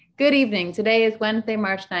Good evening. Today is Wednesday,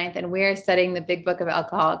 March 9th, and we are studying the Big Book of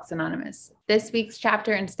Alcoholics Anonymous. This week's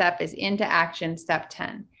chapter and step is Into Action, Step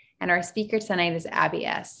 10. And our speaker tonight is Abby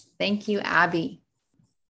S. Thank you, Abby.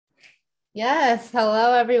 Yes.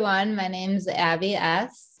 Hello, everyone. My name is Abby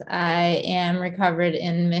S. I am recovered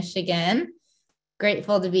in Michigan.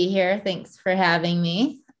 Grateful to be here. Thanks for having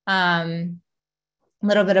me. A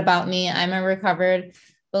little bit about me. I'm a recovered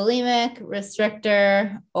bulimic,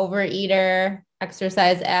 restrictor, overeater,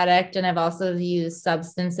 exercise addict, and I've also used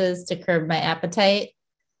substances to curb my appetite.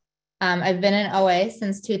 I've been in OA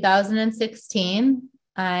since 2016.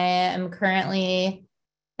 I currently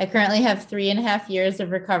have 3.5 years of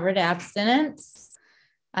recovered abstinence.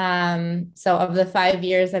 So of the 5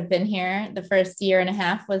 years I've been here, the first 1.5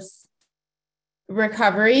 years was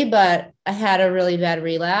recovery, but I had a really bad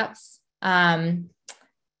relapse.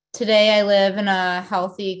 Today I live in a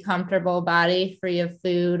healthy, comfortable body, free of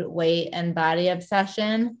food, weight, and body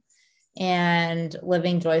obsession, and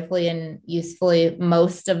living joyfully and usefully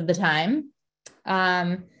most of the time.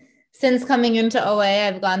 Since coming into OA,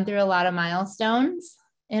 I've gone through a lot of milestones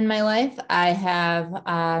in my life. I have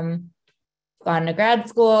gone to grad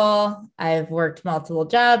school. I've worked multiple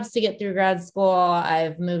jobs to get through grad school.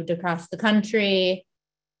 I've moved across the country,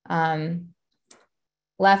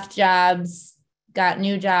 left jobs, got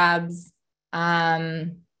new jobs. I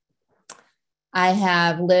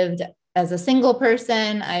have lived as a single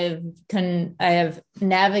person. I have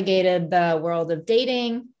navigated the world of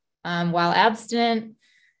dating while abstinent.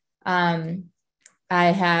 I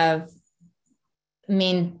have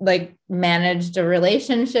managed a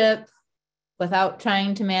relationship without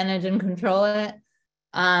trying to manage and control it.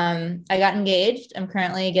 I got engaged. I'm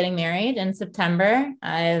currently getting married in September.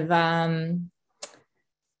 I've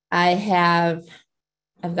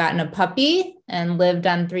gotten a puppy and lived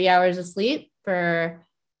on 3 hours of sleep for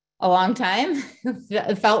a long time.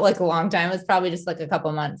 It felt like a long time. It was probably just like a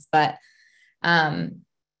couple months, but I've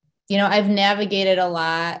navigated a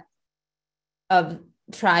lot of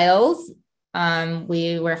trials.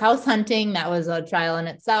 We were house hunting. That was a trial in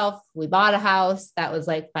itself. We bought a house. That was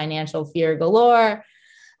like financial fear galore.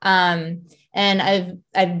 And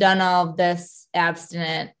I've done all of this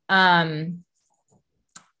abstinent.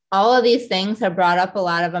 All of these things have brought up a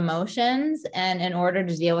lot of emotions. And in order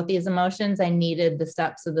to deal with these emotions, I needed the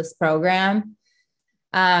steps of this program.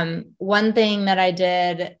 One thing that I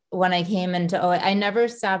did when I came into OA, I never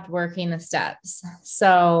stopped working the steps.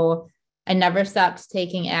 So I never stopped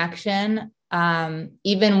taking action,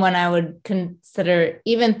 even when I would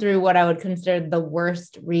even through what I would consider the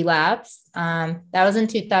worst relapse. That was in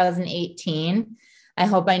 2018. I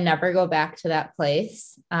hope I never go back to that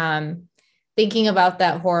place. Thinking about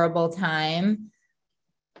that horrible time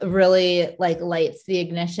really lights the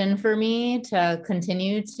ignition for me to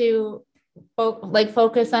continue to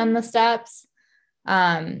focus on the steps.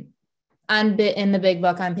 In the big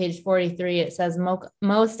book on page 43, it says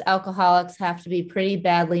most alcoholics have to be pretty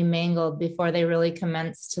badly mangled before they really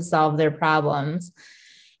commence to solve their problems.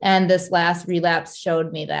 And this last relapse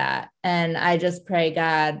showed me that. And I just pray,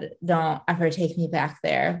 God, don't ever take me back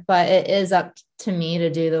there. But it is up to me to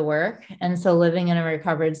do the work. And so living in a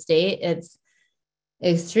recovered state, it's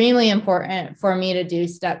extremely important for me to do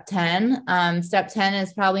step 10. Step 10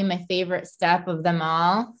 is probably my favorite step of them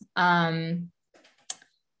all. I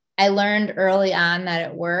learned early on that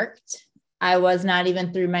it worked. I was not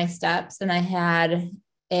even through my steps, and I had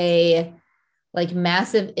a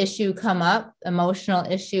massive issue come up, emotional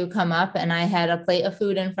issue come up, and I had a plate of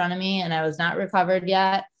food in front of me and I was not recovered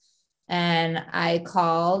yet. And I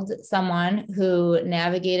called someone who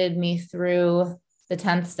navigated me through the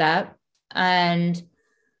 10th step. And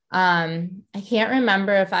I can't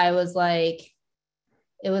remember if it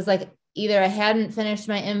was either I hadn't finished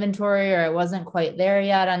my inventory or I wasn't quite there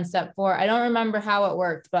yet on step 4. I don't remember how it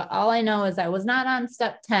worked, but all I know is I was not on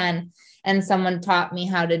step 10 and someone taught me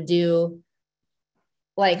how to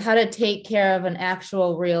take care of an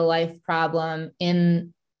actual real life problem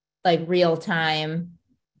in real time,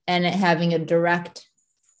 and it having a direct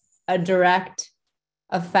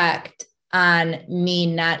effect on me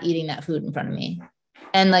not eating that food in front of me.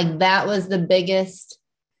 And that was the biggest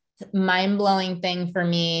mind-blowing thing for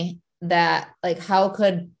me, that how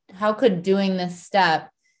could doing this step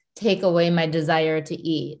take away my desire to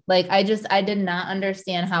eat? I did not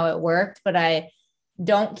understand how it worked, but I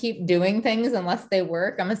don't keep doing things unless they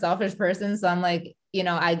work. I'm a selfish person. So I'm I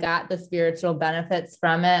got the spiritual benefits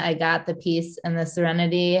from it. I got the peace and the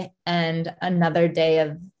serenity and another day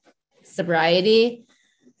of sobriety.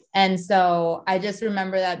 And so I just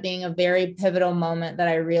remember that being a very pivotal moment that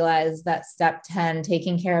I realized that step 10,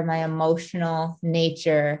 taking care of my emotional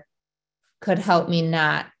nature, could help me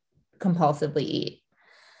not compulsively eat.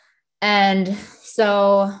 And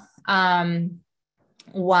so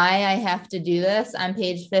why I have to do this, on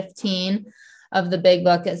page 15 of the big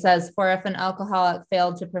book, it says, for if an alcoholic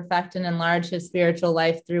failed to perfect and enlarge his spiritual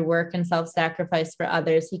life through work and self-sacrifice for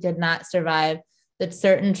others, he could not survive the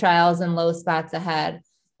certain trials and low spots ahead.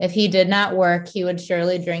 If he did not work, he would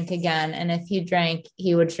surely drink again. And if he drank,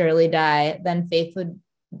 he would surely die. Then faith would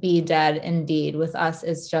be dead indeed. With us,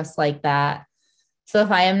 it's just like that. So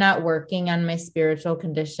if I am not working on my spiritual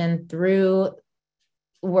condition through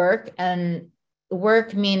work, and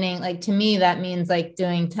work meaning, like, to me, that means like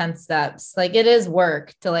doing 10 steps. Like, it is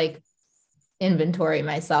work to like inventory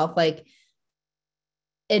myself. Like,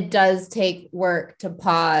 it does take work to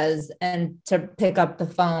pause and to pick up the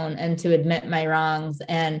phone and to admit my wrongs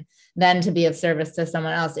and then to be of service to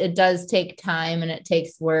someone else. It does take time and it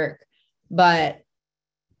takes work, but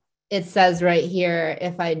it says right here,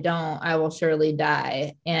 if I don't, I will surely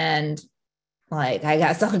die. And like, I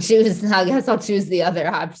guess I'll choose the other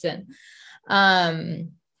option.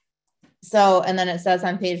 So, and then it says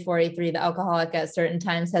on page 43, the alcoholic at certain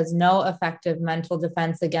times has no effective mental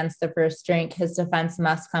defense against the first drink. His defense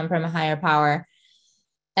must come from a higher power.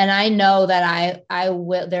 And I know that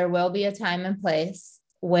there will be a time and place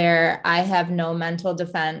where I have no mental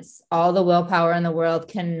defense. All the willpower in the world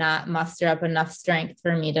cannot muster up enough strength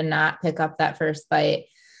for me to not pick up that first bite.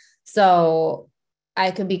 So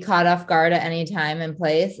I could be caught off guard at any time and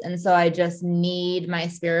place. And so I just need my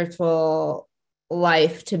spiritual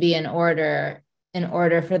life to be in order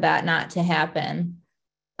for that not to happen.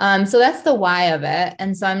 So that's the why of it.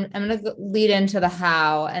 And so I'm going to lead into the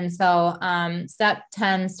how. And so step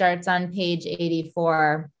 10 starts on page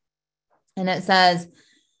 84, and it says,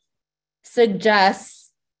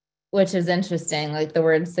 suggests, which is interesting. Like, the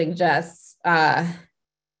word suggests, I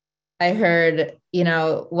heard,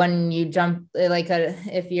 when you jump, like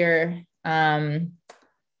if you're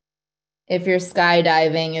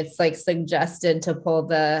skydiving, it's like suggested to pull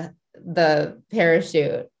the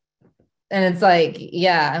parachute. And it's like,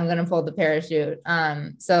 yeah, I'm going to pull the parachute.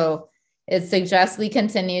 So it suggests we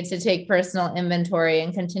continue to take personal inventory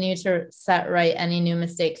and continue to set right any new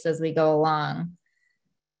mistakes as we go along.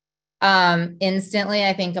 Instantly,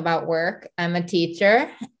 I think about work. I'm a teacher,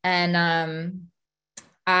 and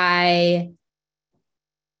I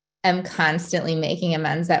am constantly making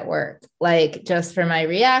amends at work, like, just for my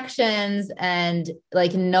reactions, and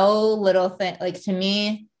like no little thing. Like, to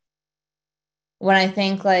me, when I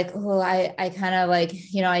think like, oh, I kind of like,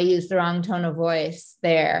 I use the wrong tone of voice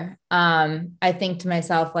there. I think to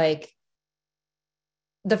myself, like,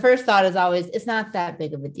 the first thought is always, it's not that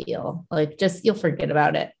big of a deal. Like, just, you'll forget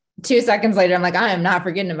about it. 2 seconds later, I'm like, I am not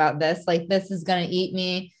forgetting about this. Like, this is going to eat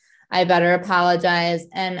me. I better apologize.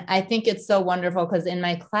 And I think it's so wonderful because in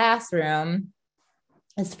my classroom,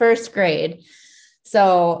 it's first grade.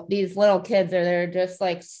 So these little kids they're just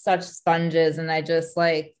like such sponges. And I just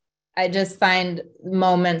find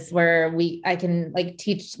moments where I can like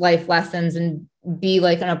teach life lessons and be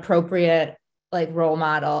like an appropriate like role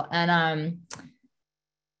model. And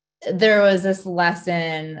there was this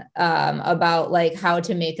lesson about like how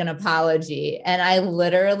to make an apology. And I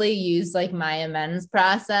literally used like my amends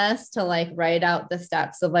process to like write out the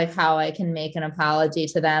steps of like how I can make an apology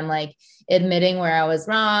to them, like admitting where I was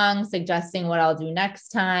wrong, suggesting what I'll do next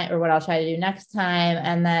time or what I'll try to do next time.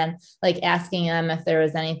 And then like asking them if there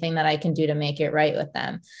was anything that I can do to make it right with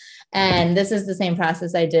them. And this is the same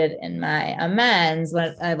process I did in my amends,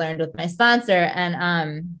 what I learned with my sponsor.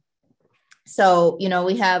 And, so,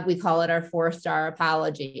 we call it our 4-star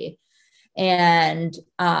apology. And,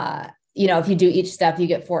 if you do each step, you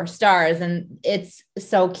get 4 stars. And it's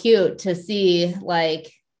so cute to see,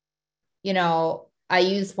 like, I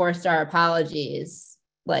use 4-star apologies,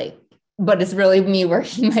 like, but it's really me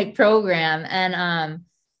working my program.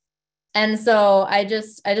 And so I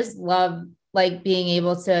just love like being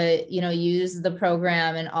able to, use the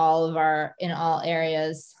program in all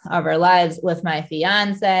areas of our lives with my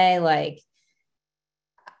fiance. Like,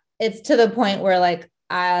 it's to the point where like,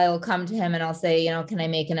 I'll come to him and I'll say, can I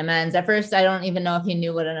make an amends? At first, I don't even know if he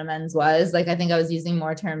knew what an amends was. Like, I think I was using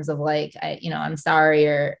more terms of like, I'm sorry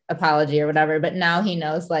or apology or whatever, but now he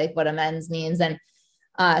knows like what amends means. And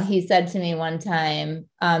he said to me one time,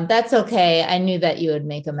 that's okay. I knew that you would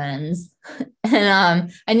make amends.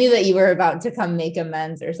 And I knew that you were about to come make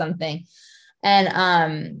amends or something.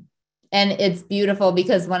 And it's beautiful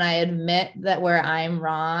because when I admit that where I'm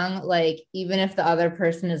wrong, like, even if the other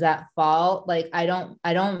person is at fault, like, I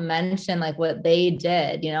don't mention like what they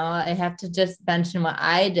did, I have to just mention what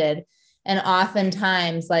I did. And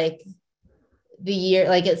oftentimes, like, the year,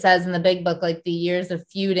 like it says in the big book, like the years of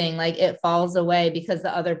feuding, like it falls away because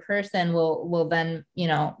the other person will then, you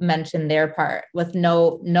know, mention their part with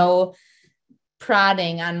no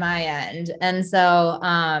prodding on my end. And so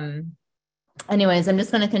anyways, I'm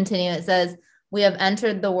just going to continue. It says, we have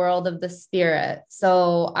entered the world of the spirit.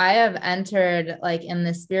 So I have entered like in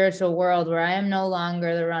the spiritual world where I am no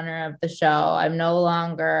longer the runner of the show. I'm no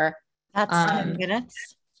longer That's 10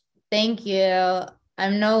 minutes. Thank you.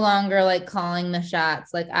 I'm no longer like calling the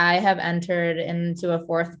shots. Like I have entered into a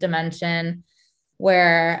fourth dimension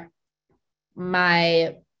where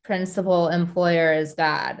my principal employer is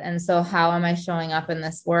God. And so how am I showing up in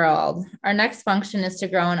this world? Our next function is to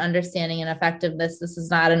grow in understanding and effectiveness. This is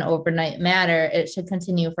not an overnight matter. It should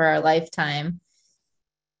continue for our lifetime.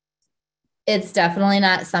 It's definitely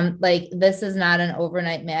not this is not an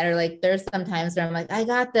overnight matter. Like there's some times where I'm like, I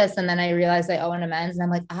got this. And then I realize I owe an amends and I'm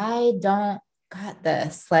like, I don't got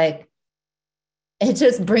this. Like, it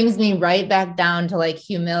just brings me right back down to like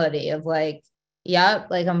humility of like, yep,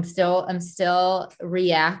 like I'm still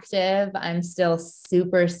reactive. I'm still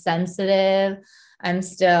super sensitive. I'm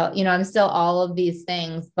still, I'm still all of these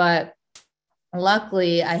things, but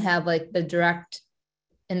luckily I have like the direct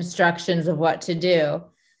instructions of what to do.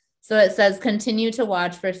 So it says, continue to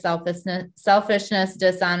watch for selfishness,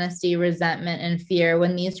 dishonesty, resentment, and fear.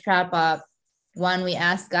 When these crop up, one, we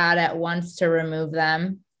ask God at once to remove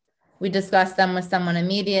them. We discuss them with someone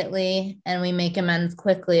immediately, and we make amends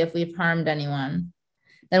quickly if we've harmed anyone.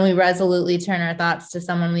 Then we resolutely turn our thoughts to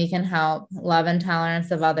someone we can help. Love and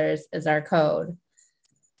tolerance of others is our code.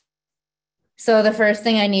 So the first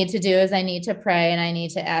thing I need to do is I need to pray and I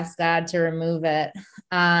need to ask God to remove it.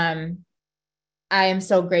 I am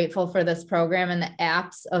so grateful for this program and the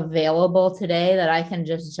apps available today that I can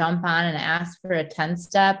just jump on and ask for a 10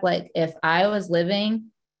 step. Like if I was living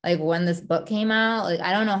like when this book came out, like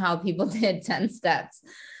I don't know how people did 10 steps.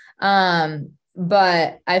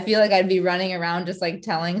 But I feel like I'd be running around just like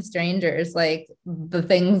telling strangers like the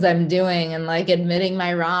things I'm doing and like admitting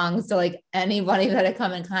my wrongs to like anybody that I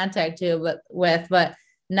come in contact with. But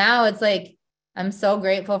now it's like, I'm so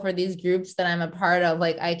grateful for these groups that I'm a part of.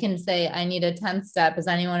 Like I can say, I need a 10th step. Is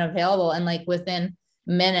anyone available? And like within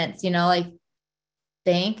minutes, like,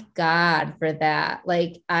 thank God for that.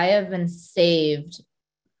 Like I have been saved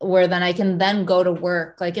where then I can then go to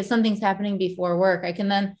work. Like if something's happening before work, I can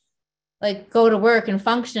then like go to work and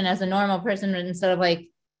function as a normal person instead of like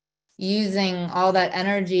using all that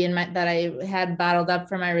energy that I had bottled up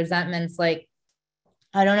for my resentments. Like,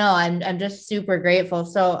 I don't know. I'm just super grateful.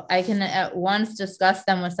 So I can at once discuss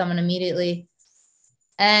them with someone immediately.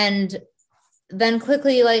 And then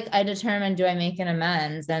quickly, like I determine, do I make an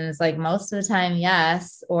amends? And it's like most of the time,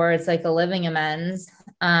 yes, or it's like a living amends.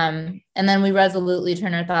 And then we resolutely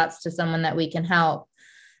turn our thoughts to someone that we can help.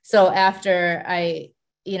 So after I,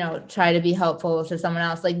 try to be helpful to someone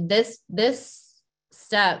else, like this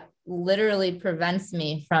step literally prevents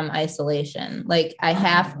me from isolation. Like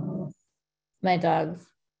my dog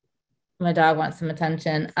wants some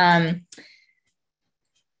attention. Come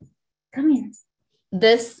here.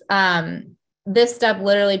 This step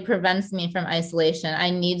literally prevents me from isolation.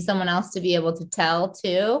 I need someone else to be able to tell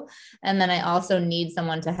too. And then I also need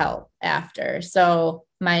someone to help after. So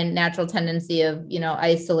my natural tendency of,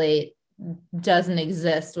 isolate doesn't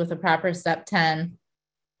exist with a proper step 10.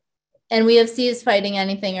 And we have ceased fighting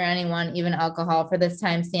anything or anyone, even alcohol. For this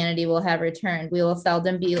time, sanity will have returned. We will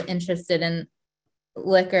seldom be interested in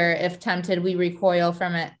liquor. If tempted, we recoil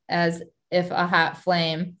from it as if a hot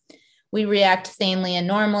flame. We react sanely and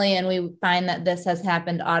normally, and we find that this has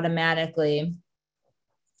happened automatically.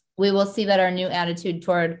 We will see that our new attitude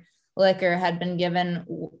toward liquor had been given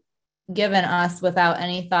us without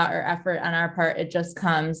any thought or effort on our part. It just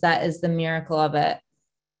comes. That is the miracle of it.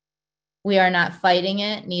 We are not fighting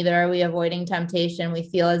it, neither are we avoiding temptation. We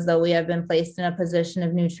feel as though we have been placed in a position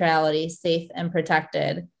of neutrality, safe and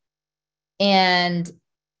protected. And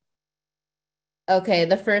okay,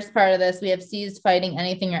 the first part of this, we have ceased fighting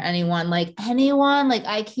anything or anyone. Like anyone, like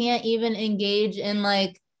I can't even engage in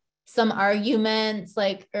like some arguments,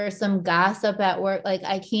 like, or some gossip at work. Like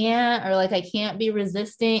I can't, or like I can't be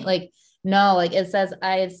resisting. Like, no, like it says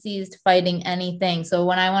I have ceased fighting anything. So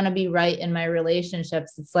when I want to be right in my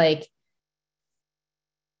relationships, it's like,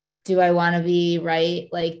 do I want to be right?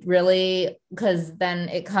 Like really? Because then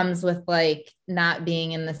it comes with like not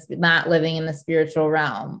living in the spiritual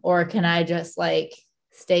realm. Or can I just like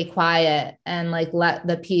stay quiet and like let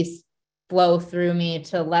the peace flow through me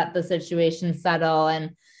to let the situation settle?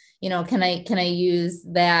 And, can I use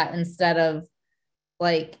that instead of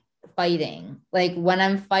like fighting? Like when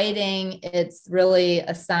I'm fighting, it's really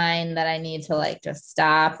a sign that I need to like just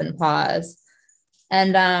stop and pause.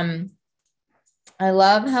 And I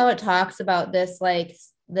love how it talks about this, like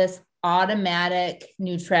this automatic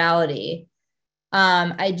neutrality.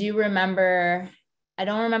 I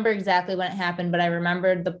don't remember exactly when it happened, but I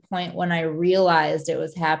remembered the point when I realized it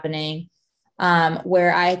was happening,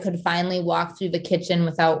 where I could finally walk through the kitchen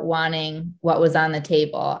without wanting what was on the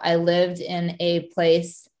table. I lived in a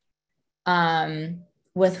place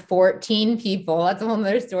with 14 people. That's a whole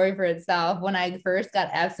other story for itself. When I first got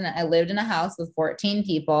abstinent, I lived in a house with 14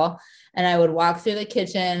 people, and I would walk through the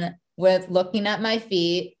kitchen with looking at my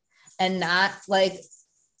feet and not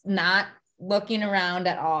looking around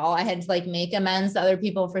at all. I had to like make amends to other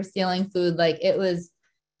people for stealing food. Like it was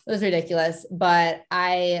ridiculous, but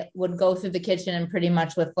I would go through the kitchen and pretty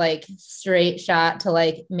much with like straight shot to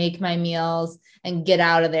like make my meals and get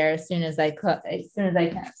out of there as soon as I can.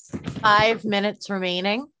 5 minutes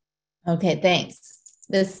remaining. Okay, thanks.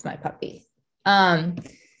 This is my puppy.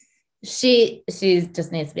 She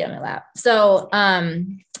just needs to be on my lap. So,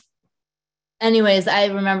 anyways, I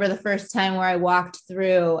remember the first time where I walked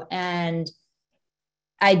through and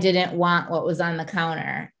I didn't want what was on the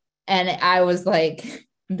counter. And I was like,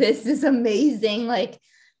 this is amazing. Like,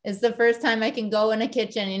 it's the first time I can go in a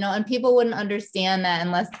kitchen, and people wouldn't understand that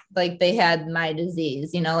unless like they had my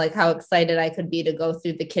disease, like how excited I could be to go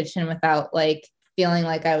through the kitchen without like feeling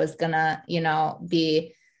like I was gonna,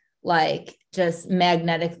 be like just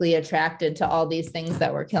magnetically attracted to all these things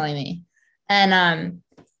that were killing me. And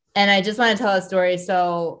I just want to tell a story.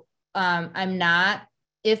 So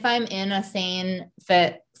if I'm in a sane,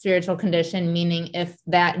 fit spiritual condition, meaning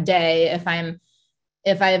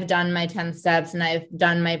if I have done my 10 steps and I've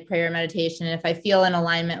done my prayer meditation, if I feel in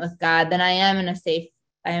alignment with God, then I am safe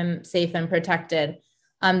and protected.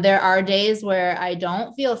 There are days where I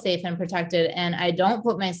don't feel safe and protected, and I don't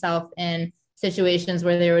put myself in situations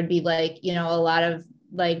where there would be like, a lot of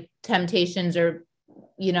like temptations or,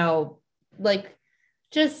 like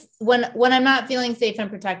just when I'm not feeling safe and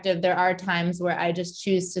protected, there are times where I just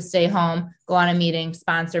choose to stay home, go on a meeting,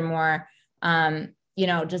 sponsor more,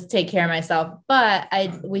 just take care of myself. But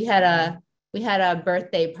we had a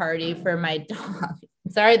birthday party for my dog.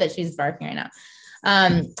 Sorry that she's barking right now.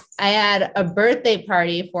 I had a birthday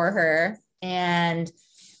party for her, and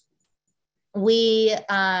we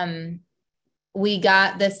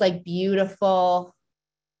got this like beautiful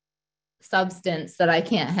substance that I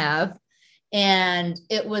can't have. And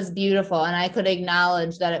it was beautiful. And I could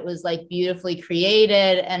acknowledge that it was like beautifully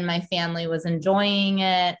created and my family was enjoying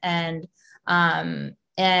it. And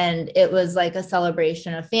it was like a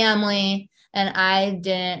celebration of family, and I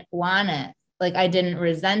didn't want it. Like I didn't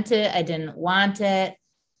resent it. I didn't want it.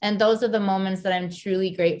 And those are the moments that I'm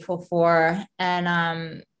truly grateful for.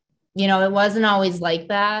 And, it wasn't always like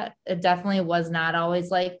that. It definitely was not always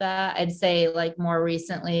like that. I'd say like more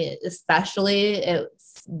recently, especially,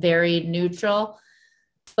 it's very neutral,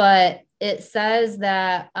 but it says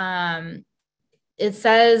that, the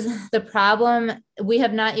problem, we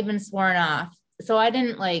have not even sworn off. So I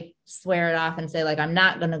didn't like swear it off and say like, I'm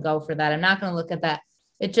not going to go for that. I'm not going to look at that.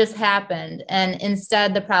 It just happened. And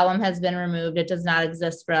instead the problem has been removed. It does not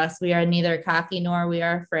exist for us. We are neither cocky nor we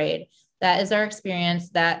are afraid. That is our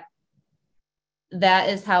experience. That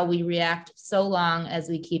is how we react so long as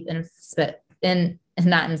we keep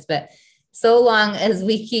so long as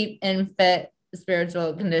we keep in fit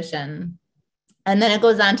spiritual condition. And then it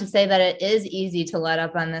goes on to say that it is easy to let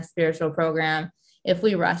up on this spiritual program. If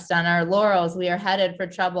we rest on our laurels, we are headed for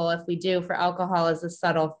trouble. If we do, for alcohol is a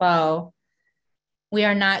subtle foe. We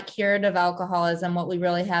are not cured of alcoholism. What we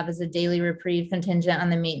really have is a daily reprieve contingent on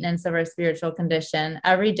the maintenance of our spiritual condition.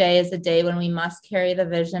 Every day is a day when we must carry the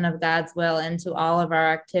vision of God's will into all of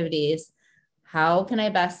our activities. How can I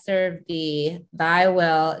best serve thee? Thy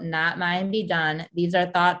will, not mine, be done. These are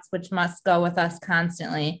thoughts which must go with us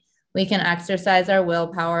constantly. We can exercise our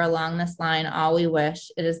willpower along this line all we wish.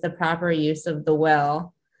 It is the proper use of the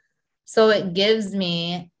will. So it gives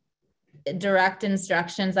me direct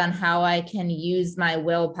instructions on how I can use my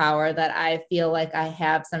willpower that I feel like I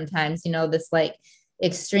have sometimes, this like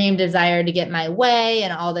extreme desire to get my way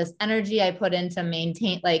and all this energy I put into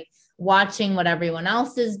maintain, like watching what everyone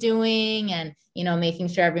else is doing and, making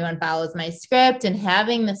sure everyone follows my script and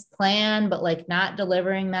having this plan, but like not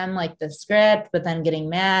delivering them like the script, but then getting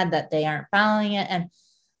mad that they aren't following it. And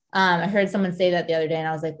I heard someone say that the other day and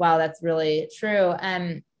I was like, wow, that's really true.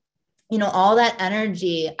 And all that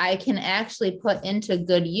energy I can actually put into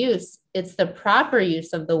good use. It's the proper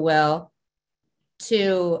use of the will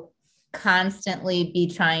to constantly be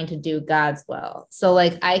trying to do God's will. So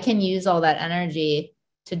like I can use all that energy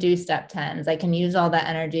to do step 10s. I can use all that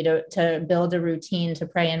energy to build a routine, to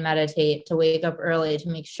pray and meditate, to wake up early, to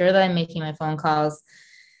make sure that I'm making my phone calls,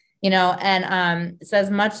 and it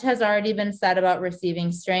says much has already been said about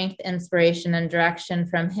receiving strength, inspiration, and direction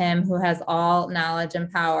from him who has all knowledge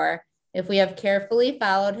and power. If we have carefully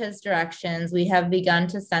followed his directions, we have begun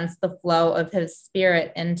to sense the flow of his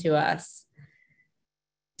spirit into us.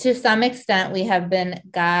 To some extent, we have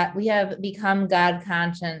become God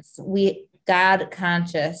conscious.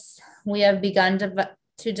 We have begun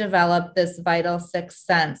to develop this vital sixth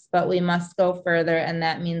sense, but we must go further, and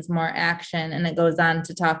that means more action. And it goes on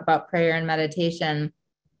to talk about prayer and meditation.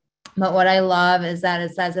 But what I love is that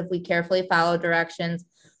it says if we carefully follow directions,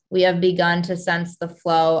 we have begun to sense the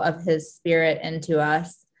flow of his spirit into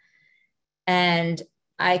us. And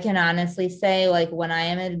I can honestly say, like, when I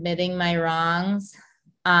am admitting my wrongs,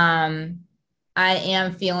 I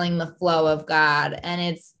am feeling the flow of God,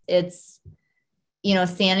 and it's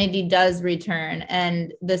sanity does return.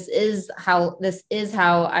 And this is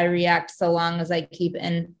how I react so long as I keep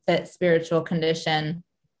in fit spiritual condition.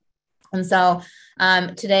 And so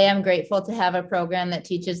today I'm grateful to have a program that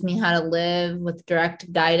teaches me how to live with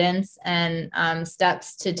direct guidance and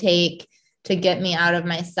steps to take to get me out of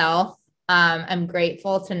myself. I'm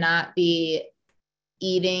grateful to not be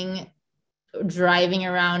driving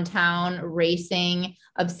around town, racing,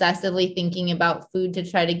 obsessively thinking about food to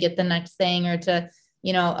try to get the next thing, or to,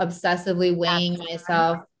 obsessively weighing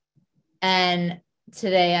myself. And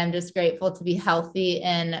today I'm just grateful to be healthy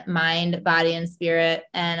in mind, body, and spirit.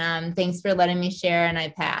 And thanks for letting me share, and I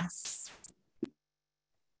pass.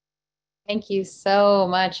 Thank you so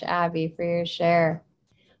much, Abby, for your share.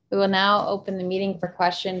 We will now open the meeting for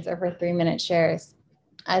questions or for 3-minute shares.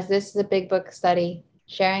 As this is a big book study,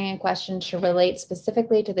 sharing and questions should relate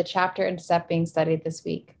specifically to the chapter and step being studied this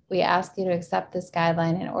week. We ask you to accept this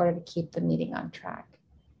guideline in order to keep the meeting on track.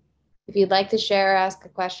 If you'd like to share or ask a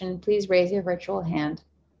question, please raise your virtual hand,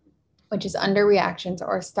 which is under reactions,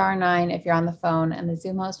 or *9 if you're on the phone, and the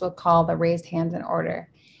Zoom host will call the raised hands in order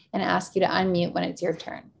and ask you to unmute when it's your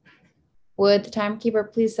turn. Would the timekeeper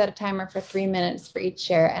please set a timer for 3 minutes for each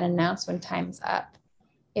share and announce when time's up?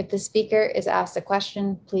 If the speaker is asked a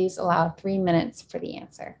question, please allow 3 minutes for the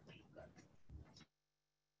answer.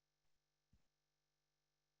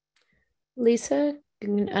 Lisa, you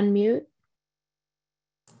can unmute.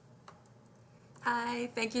 Hi,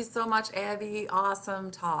 thank you so much, Abby. Awesome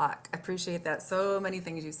talk. I appreciate that. So many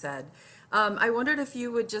things you said. I wondered if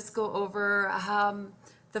you would just go over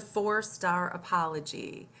the 4-star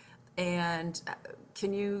apology, and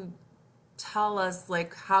can you tell us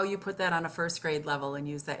like how you put that on a first grade level and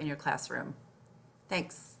use that in your classroom?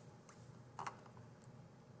 Thanks.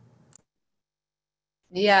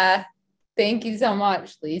 Yeah. Thank you so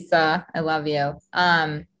much, Lisa. I love you.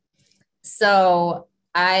 So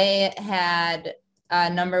I had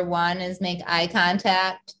number 1 is make eye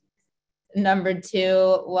contact. Number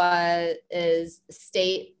 2 is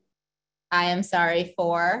state I am sorry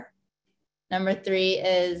for. Number 3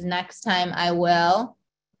 is next time I will.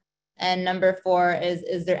 And number 4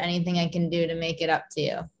 is there anything I can do to make it up to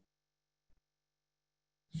you?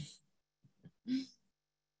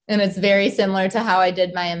 And it's very similar to how I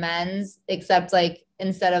did my amends, except like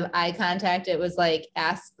instead of eye contact, it was like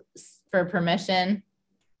ask for permission.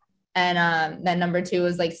 And then number 2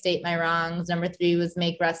 was like state my wrongs. Number 3 was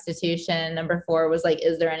make restitution. Number 4 was like,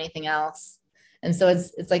 is there anything else? And so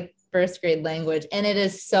it's like first grade language. And it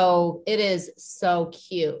is so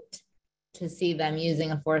cute to see them using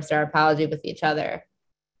a 4-star apology with each other.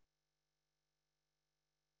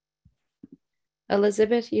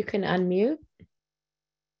 Elizabeth, you can unmute.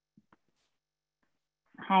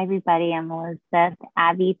 Hi, everybody. I'm Elizabeth.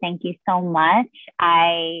 Abby, thank you so much.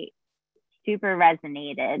 I super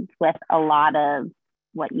resonated with a lot of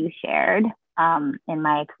what you shared in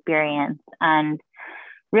my experience. And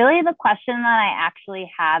really the question that I actually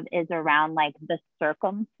have is around like the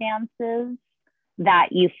circumstances that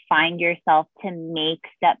you find yourself to make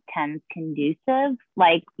step 10s conducive.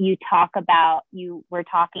 Like you were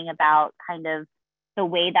talking about kind of the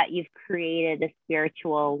way that you've created a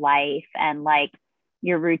spiritual life and like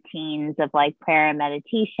your routines of like prayer and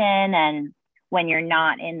meditation. And when you're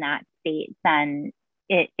not in that state, then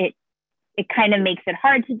it kind of makes it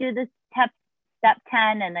hard to do this step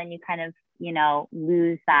 10. And then you kind of,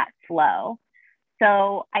 lose that flow.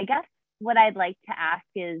 So I guess what I'd like to ask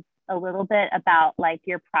is a little bit about like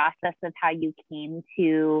your process of how you came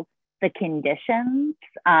to the conditions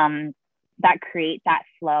that create that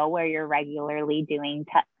flow where you're regularly doing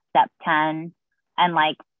step 10, and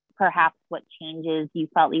like perhaps what changes you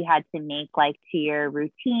felt you had to make like to your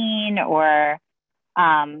routine or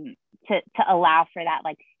to to allow for that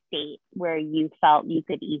like state where you felt you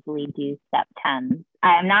could easily do step 10.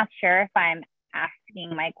 I'm not sure if I'm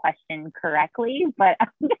asking my question correctly, but I'm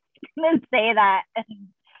just going to say that and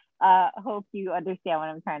hope you understand what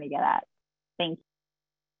I'm trying to get at. Thank you.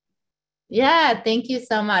 Yeah, thank you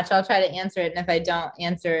so much. I'll try to answer it. And if I don't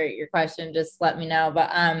answer your question, just let me know. But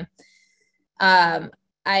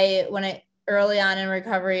early on in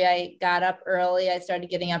recovery, I got up early. I started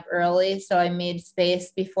getting up early. So I made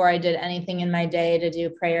space before I did anything in my day to do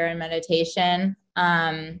prayer and meditation.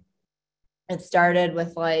 It started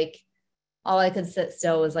with like, all I could sit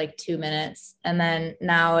still was like 2 minutes. And then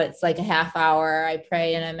now it's like a half hour. I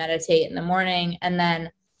pray and I meditate in the morning. And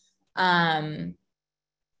then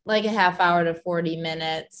like a half hour to 40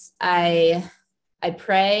 minutes, I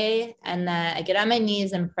pray and then I get on my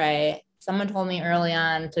knees and pray. Someone told me early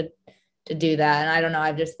on to do that. And I don't know,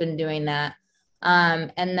 I've just been doing that.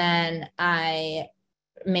 And then I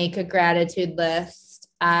make a gratitude list.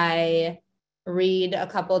 I read a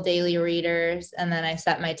couple daily readers, and then I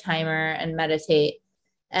set my timer and meditate.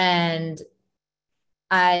 And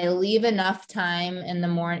I leave enough time in the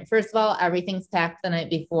morning. First of all, everything's packed the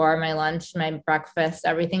night before. My lunch, my breakfast,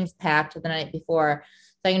 everything's packed the night before.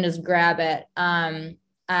 So I can just grab it.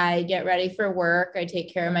 I get ready for work. I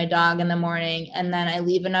take care of my dog in the morning. And then I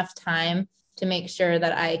leave enough time to make sure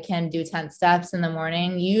that I can do 10 steps in the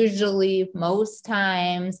morning. Usually, most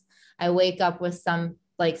times, I wake up with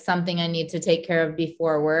something I need to take care of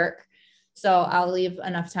before work. So I'll leave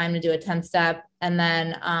enough time to do a 10 step. And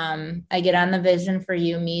then I get on the Vision for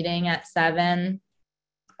You meeting at 7.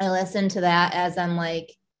 I listen to that as I'm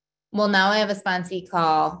like, well, now I have a sponsee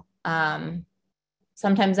call.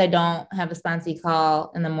 Sometimes I don't have a sponsee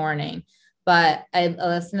call in the morning, but I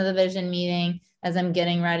listen to the Vision meeting as I'm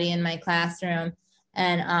getting ready in my classroom.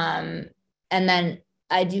 And then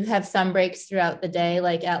I do have some breaks throughout the day.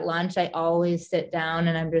 Like at lunch, I always sit down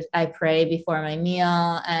and I pray before my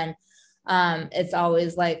meal. And it's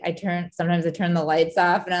always like sometimes I turn the lights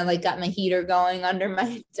off and I like got my heater going under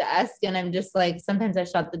my desk. And I'm just like, sometimes I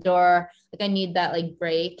shut the door. Like I need that like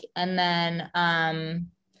break. And then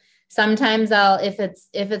sometimes if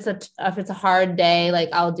it's a hard day, like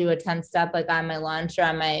I'll do a 10 step like on my lunch or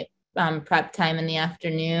on my prep time in the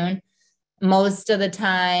afternoon. Most of the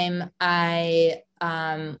time I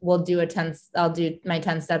will do I'll do my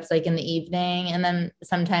 10 steps like in the evening. And then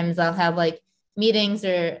sometimes I'll have like meetings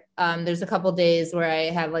or there's a couple days where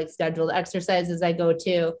I have like scheduled exercises I go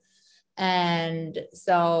to. And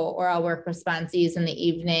so, or I'll work with sponsees in the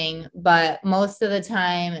evening, but most of the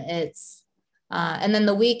time it's, and then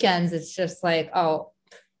the weekends, it's just like,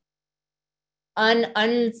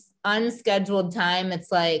 unscheduled time.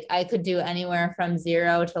 It's like, I could do anywhere from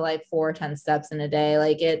 0 to like 4 10 steps in a day.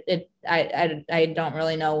 Like I don't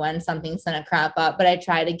really know when something's going to crop up, but I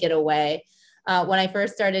try to get away. When I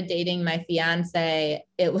first started dating my fiance,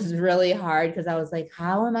 it was really hard because I was like,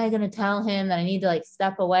 how am I going to tell him that I need to like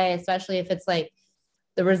step away, especially if it's like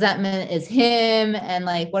the resentment is him. And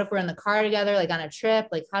like, what if we're in the car together, like on a trip,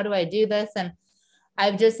 like, how do I do this? And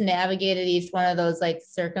I've just navigated each one of those like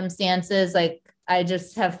circumstances. Like I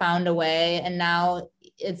just have found a way, and now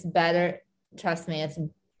it's better. Trust me,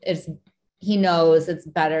 he knows it's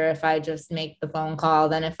better if I just make the phone call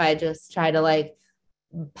than if I just try to like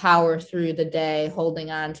power through the day holding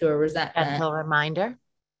on to a resentment. Gentle reminder.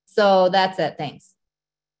 So that's it. Thanks.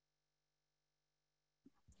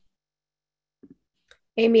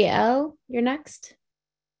 Amy L., you're next.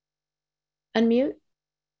 Unmute.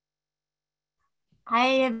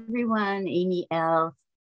 Hi, everyone. Amy L.,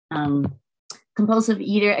 compulsive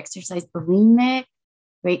eater, exercise bulimic.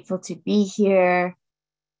 Grateful to be here.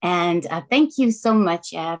 And thank you so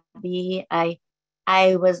much, Abby.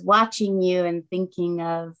 I was watching you and thinking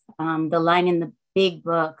of the line in the big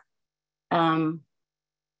book,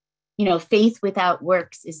 faith without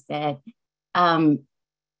works is dead.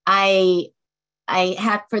 I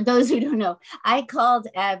had, for those who don't know, I called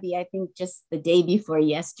Abby, I think just the day before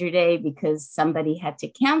yesterday, because somebody had to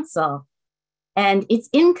cancel. And it's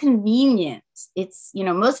inconvenient. It's,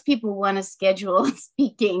 most people want to schedule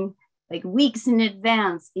speaking like weeks in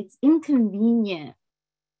advance. It's inconvenient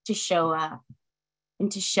to show up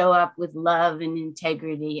and to show up with love and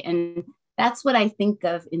integrity. And that's what I think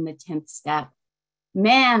of in the 10th step.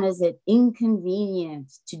 Man, is it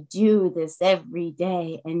inconvenient to do this every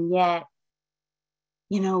day. And yet,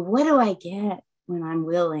 what do I get when I'm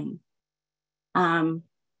willing?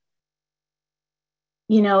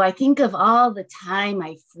 I think of all the time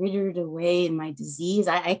I frittered away in my disease.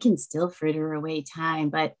 I can still fritter away time,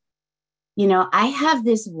 but, I have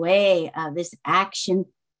this way, this action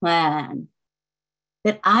plan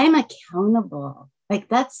that I'm accountable. Like,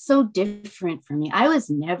 that's so different for me. I was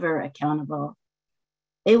never accountable.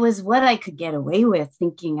 It was what I could get away with,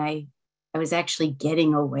 thinking I was actually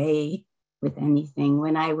getting away with anything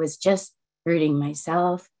when I was just hurting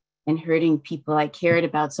myself and hurting people I cared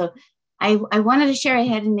about. So I wanted to share, I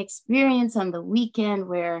had an experience on the weekend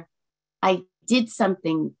where I did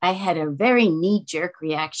something. I had a very knee-jerk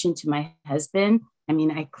reaction to my husband. I mean,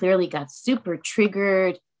 I clearly got super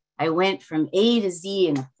triggered. I went from A to Z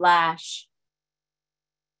in a flash.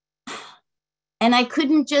 And I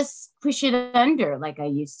couldn't just push it under like I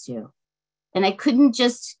used to. And I couldn't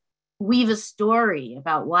just weave a story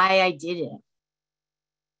about why I did it.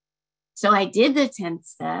 So I did the 10th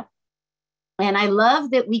step. And I love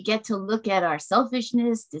that we get to look at our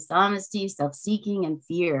selfishness, dishonesty, self-seeking, and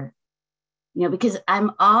fear. You know, because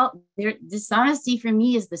dishonesty for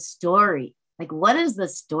me is the story. Like, what is the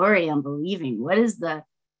story I'm believing? What is that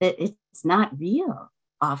it's not real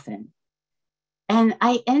often. And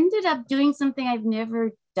I ended up doing something I've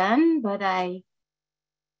never done, but I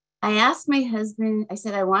asked my husband, I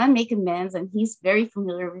said, I want to make amends. And he's very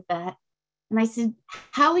familiar with that. And I said,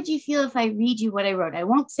 how would you feel if I read you what I wrote? I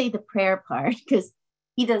won't say the prayer part because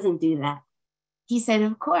he doesn't do that. He said,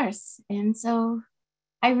 of course. And so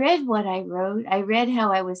I read what I wrote. I read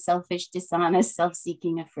how I was selfish, dishonest,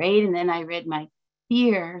 self-seeking, afraid. And then I read my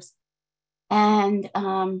fears. And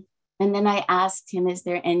then I asked him, is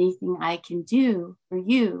there anything I can do for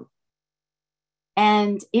you?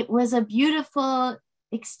 And it was a beautiful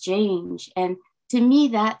exchange. And to me,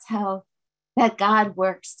 that's how that God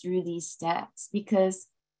works through these steps, because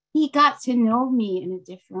he got to know me in a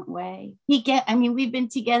different way. We've been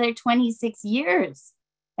together 26 years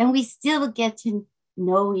and we still get to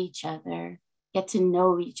know each other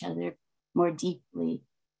more deeply.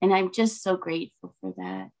 And I'm just so grateful for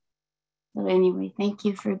that. So anyway, thank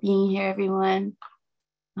you for being here, everyone.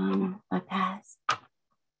 I pass.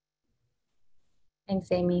 Thanks,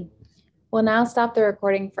 Amy. We'll now stop the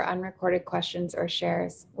recording for unrecorded questions or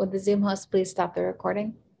shares. Would the Zoom host please stop the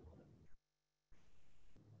recording?